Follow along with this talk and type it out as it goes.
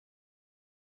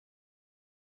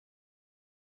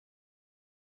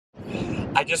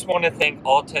I just want to thank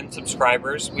all 10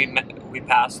 subscribers. We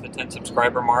passed the 10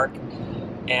 subscriber mark,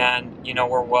 and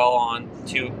we're well on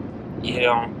to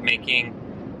making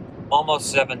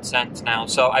almost 7 cents now.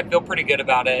 So I feel pretty good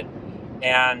about it,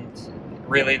 and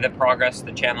really the progress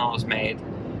the channel has made.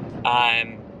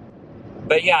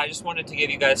 But yeah, I just wanted to give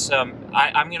you guys some,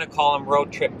 I'm going to call them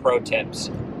road trip pro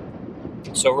tips.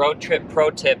 So road trip pro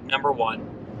tip number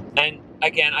 1, and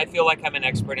again, I feel like I'm an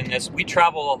expert in this. We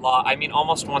travel a lot. I mean,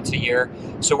 almost once a year.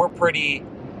 So we're pretty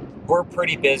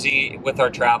busy with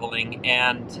our traveling,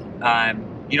 and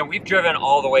we've driven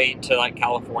all the way to like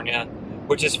California,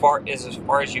 which is as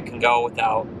far as you can go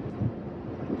without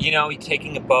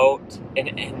taking a boat,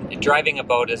 and driving a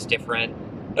boat is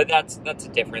different, but that's a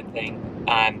different thing.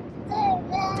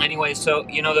 Anyway, so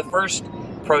the first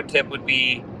pro tip would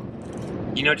be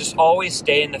just always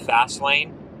stay in the fast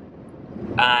lane.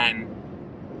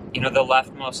 The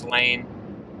leftmost lane.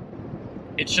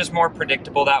 It's just more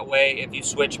predictable that way. If you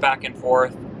switch back and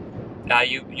forth,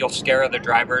 you'll scare other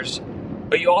drivers.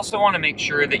 But you also want to make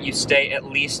sure that you stay at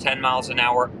least 10 miles an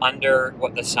hour under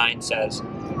what the sign says.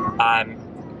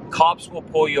 Cops will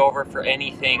pull you over for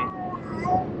anything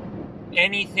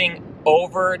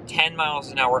over 10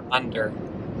 miles an hour under.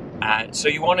 So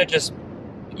you want to just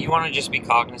be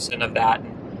cognizant of that,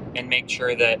 and make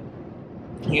sure that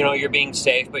you're being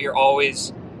safe, but you're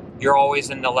always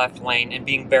in the left lane, and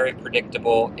being very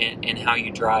predictable in how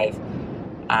you drive.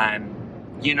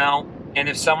 And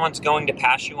if someone's going to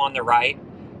pass you on the right,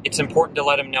 it's important to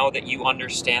let them know that you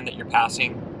understand that you're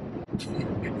passing.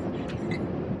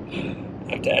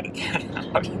 I have to edit that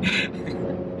out.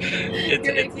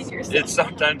 It's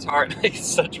sometimes hard. It's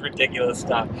such ridiculous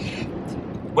stuff.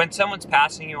 When someone's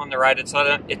passing you on the right,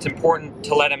 it's important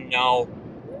to let them know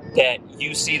that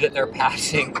you see that they're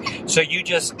passing. So you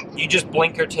just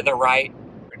blinker to the right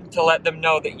to let them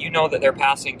know that that they're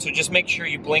passing. So just make sure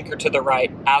you blinker to the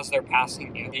right as they're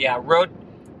passing you. Yeah, road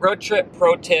trip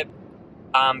pro tip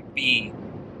B.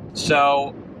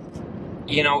 So,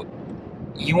 you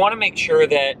want to make sure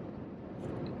that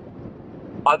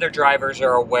other drivers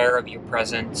are aware of your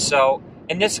presence. So,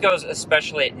 and this goes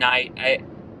especially at night.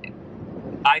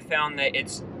 I found that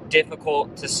it's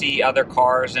difficult to see other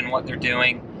cars and what they're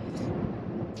doing.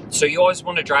 So you always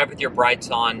want to drive with your brights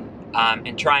on,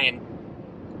 and try and,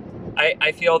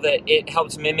 I feel that it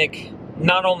helps mimic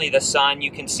not only the sun,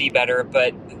 you can see better,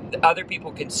 but other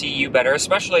people can see you better,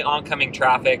 especially oncoming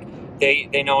traffic.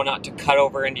 They know not to cut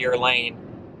over into your lane.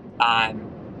 And,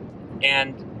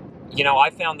 I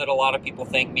found that a lot of people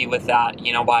thank me with that,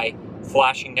 by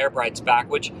flashing their brights back,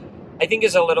 which I think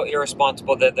is a little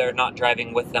irresponsible that they're not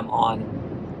driving with them on.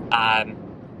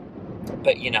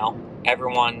 But,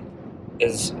 everyone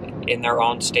is in their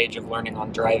own stage of learning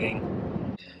on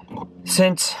driving.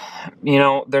 Since,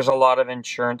 there's a lot of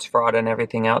insurance fraud and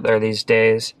everything out there these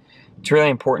days, it's really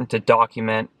important to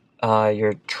document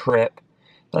your trip.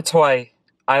 That's why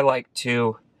I like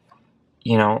to,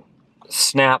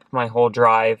 snap my whole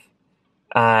drive.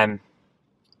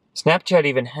 Snapchat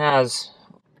even has,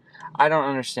 I don't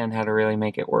understand how to really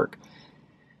make it work.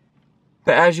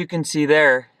 But as you can see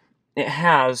there, it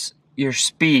has your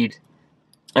speed.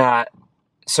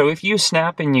 So if you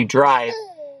snap and you drive,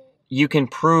 you can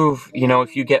prove,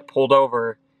 if you get pulled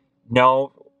over,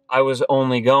 no, I was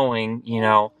only going,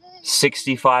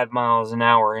 65 miles an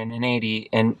hour in an 80,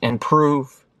 and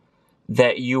prove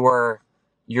that you're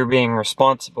being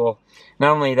responsible.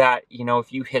 Not only that,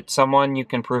 if you hit someone, you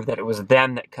can prove that it was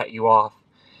them that cut you off,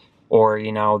 or,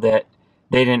 that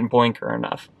they didn't blinker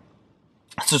enough.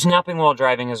 So snapping while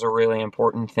driving is a really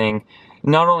important thing,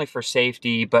 not only for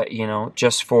safety, but,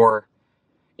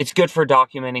 it's good for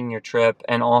documenting your trip,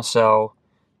 and also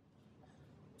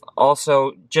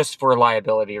just for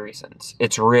liability reasons.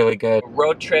 It's really good.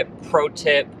 Road trip pro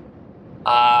tip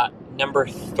number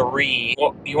 3.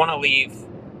 Well, you want to leave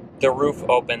the roof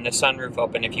open, the sunroof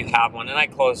open if you have one, and I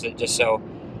closed it just so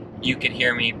you could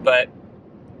hear me. But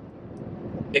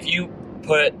if you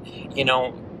put,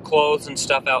 clothes and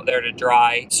stuff out there to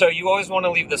dry, so you always want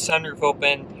to leave the sunroof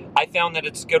open. I found that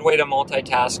it's a good way to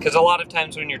multitask, because a lot of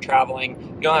times when you're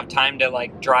traveling, you don't have time to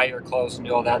dry your clothes and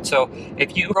do all that. So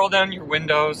if you roll down your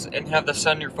windows and have the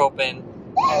sunroof open,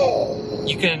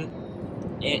 you can,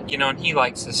 and he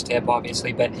likes this tip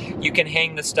obviously, but you can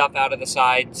hang the stuff out of the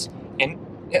sides and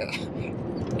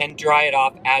dry it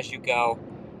off as you go.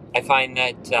 I find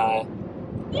that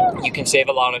you can save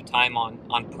a lot of time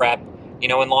on prep,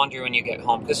 and laundry when you get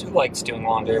home, because who likes doing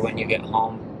laundry when you get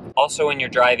home? Also, when you're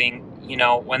driving,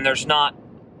 when there's not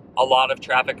a lot of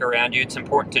traffic around you, it's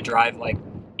important to drive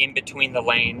in between the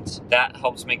lanes. That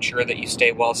helps make sure that you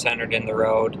stay well centered in the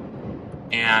road.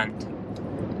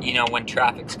 And you know, when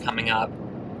traffic's coming up,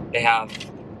 they have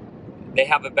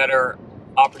a better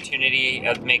opportunity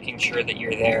of making sure that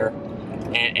you're there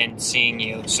and seeing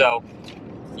you. So,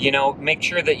 you know, make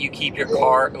sure that you keep your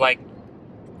car, like,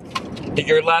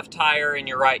 your left tire and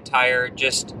your right tire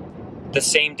just the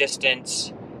same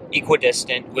distance,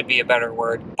 equidistant would be a better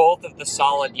word. Both of the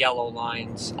solid yellow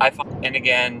lines. And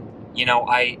again, you know,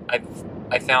 I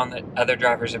found that other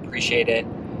drivers appreciate it.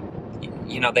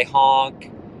 You know, they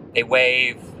honk, they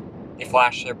wave, they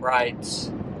flash their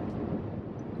brights.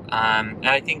 And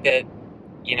I think that,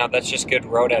 you know, that's just good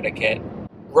road etiquette.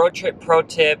 Road trip pro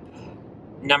tip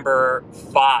number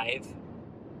 5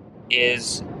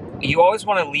 is you always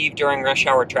want to leave during rush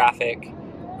hour traffic.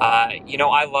 You know,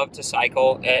 I love to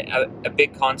cycle. A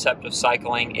big concept of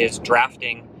cycling is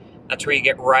drafting. That's where you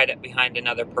get right up behind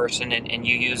another person and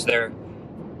you use their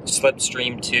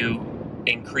slipstream to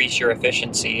increase your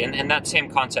efficiency. And that same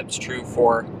concept's true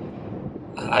for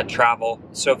travel.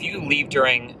 So if you leave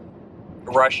during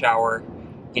rush hour,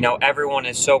 you know, everyone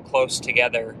is so close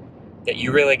together that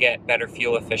you really get better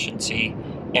fuel efficiency.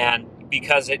 And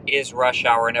because it is rush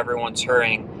hour and everyone's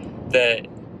hurrying,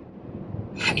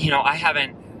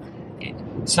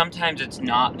 sometimes it's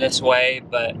not this way,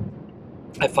 but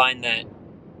I find that,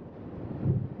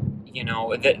 you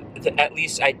know, that at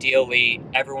least ideally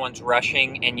everyone's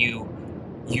rushing and you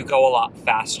go a lot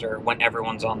faster when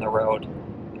everyone's on the road.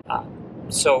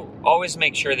 So always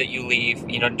make sure that you leave,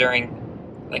 you know, during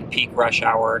like peak rush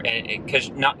hour, and because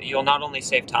you'll not only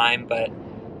save time, but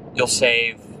you'll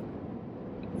save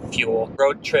fuel.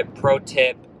 Road trip pro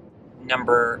tip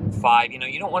number 5, you know,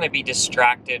 you don't want to be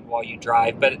distracted while you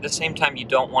drive, but at the same time, you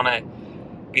don't want to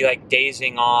be like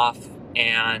dazing off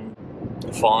and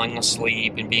falling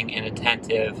asleep and being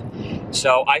inattentive.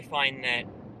 So I find that,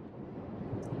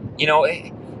 you know,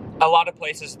 a lot of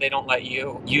places they don't let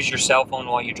you use your cell phone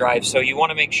while you drive, so you want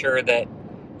to make sure that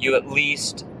you at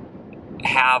least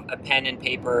have a pen and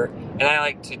paper. And I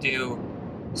like to do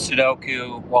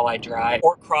Sudoku while I drive,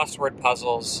 or crossword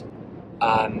puzzles.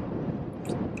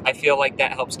 I feel like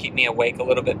that helps keep me awake a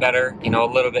little bit better, you know,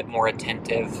 a little bit more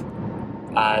attentive,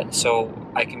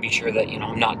 so I can be sure that, you know,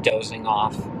 I'm not dozing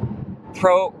off.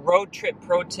 Road trip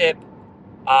pro tip,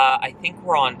 I think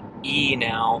we're on E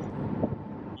now.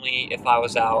 Only if I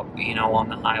was out, you know, on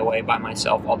the highway by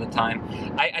myself all the time.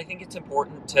 I think it's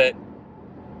important to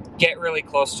get really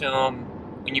close to them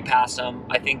when you pass them.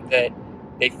 I think that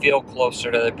they feel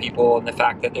closer to other people and the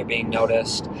fact that they're being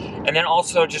noticed. And then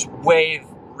also just wave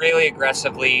really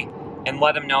aggressively and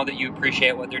let them know that you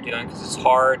appreciate what they're doing, because it's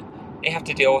hard. They have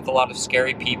to deal with a lot of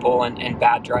scary people and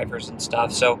bad drivers and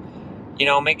stuff. So, you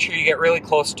know, make sure you get really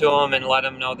close to them and let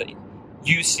them know that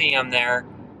you see them there.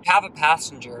 Have a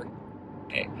passenger.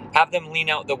 Okay? Have them lean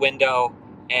out the window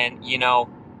and, you know,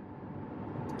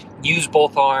 use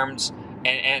both arms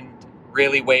and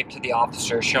really wave to the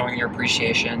officer, showing your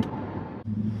appreciation.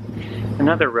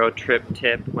 Another road trip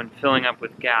tip when filling up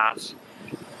with gas,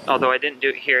 although I didn't do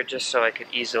it here just so I could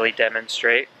easily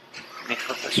demonstrate. Let me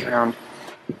flip this around.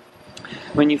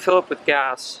 When you fill up with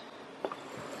gas,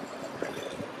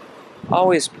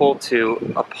 always pull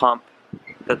to a pump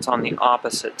that's on the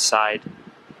opposite side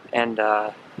and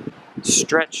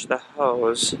stretch the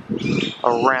hose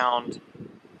around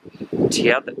to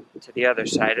the other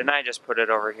side. And I just put it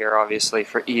over here, obviously,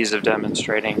 for ease of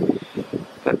demonstrating.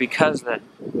 But because the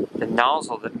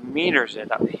nozzle that meters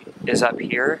it is up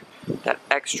here, that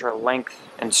extra length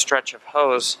and stretch of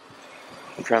hose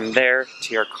from there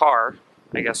to your car,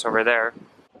 I guess over there.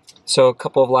 So a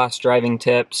couple of last driving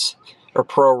tips, or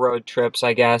pro road trips,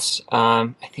 I guess.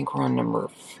 I think we're on number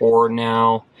 4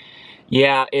 now.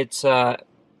 Yeah, it's,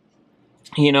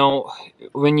 you know,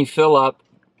 when you fill up,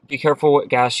 be careful what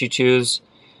gas you choose.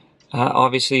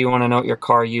 Obviously, you want to know what your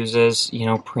car uses, you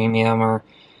know, premium or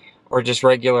just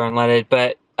regular unleaded,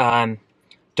 but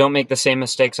don't make the same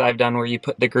mistakes I've done where you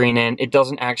put the green in. It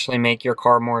doesn't actually make your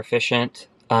car more efficient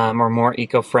or more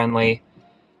eco-friendly.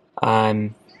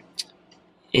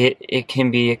 It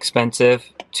can be expensive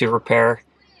to repair.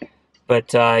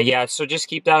 But yeah, so just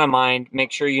keep that in mind.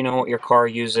 Make sure you know what your car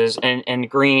uses. And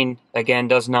green, again,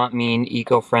 does not mean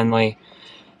eco-friendly.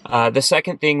 The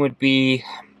second thing would be,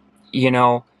 you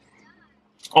know,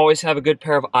 always have a good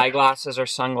pair of eyeglasses or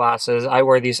sunglasses. I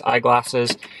wear these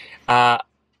eyeglasses.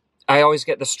 I always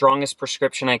get the strongest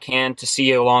prescription I can to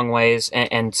see a long ways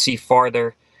and see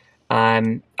farther.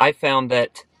 I found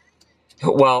that,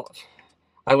 well,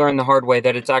 I learned the hard way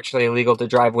that it's actually illegal to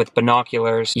drive with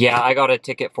binoculars. Yeah, I got a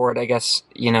ticket for it. I guess,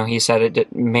 you know, he said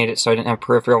it made it so I didn't have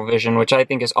peripheral vision, which I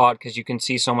think is odd because you can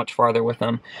see so much farther with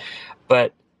them.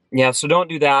 But yeah, so don't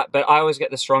do that. But I always get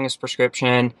the strongest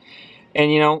prescription.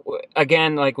 And, you know,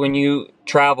 again, like when you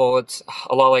travel, it's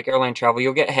a lot like airline travel.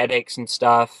 You'll get headaches and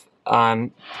stuff,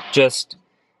 just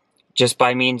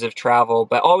by means of travel.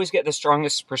 But always get the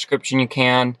strongest prescription you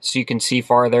can so you can see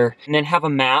farther. And then have a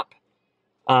map.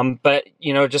 But,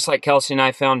 you know, just like Kelsey and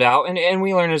I found out, and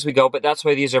we learn as we go, but that's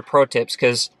why these are pro tips,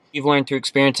 because you've learned through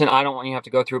experience, and I don't want you to have to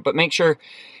go through it. But make sure,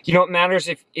 you know, it matters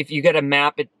if you get a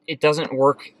map, it doesn't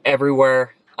work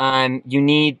everywhere.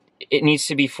 It needs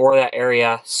to be for that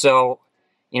area. So,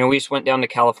 you know, we just went down to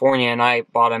California, and I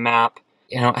bought a map.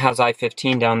 You know, it has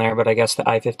I-15 down there, but I guess the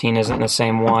I-15 isn't the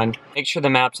same one. Make sure the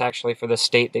map's actually for the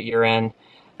state that you're in.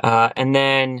 And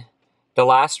then the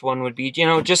last one would be, you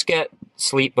know, just get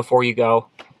sleep before you go.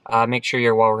 Make sure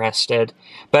you're well rested.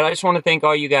 But I just want to thank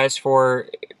all you guys for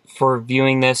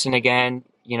viewing this. And again,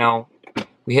 you know,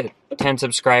 we hit 10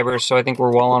 subscribers, so I think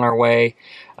we're well on our way.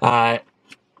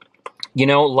 You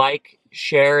know, like,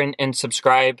 share, and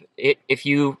subscribe. If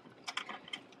you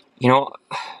know,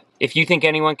 if you think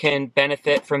anyone can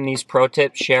benefit from these pro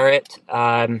tips, share it.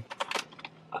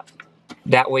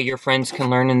 That way your friends can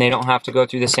learn and they don't have to go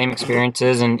through the same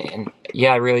experiences. And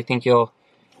yeah, I really think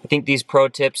I think these pro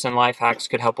tips and life hacks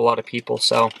could help a lot of people.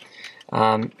 So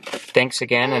thanks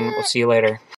again, and we'll see you later.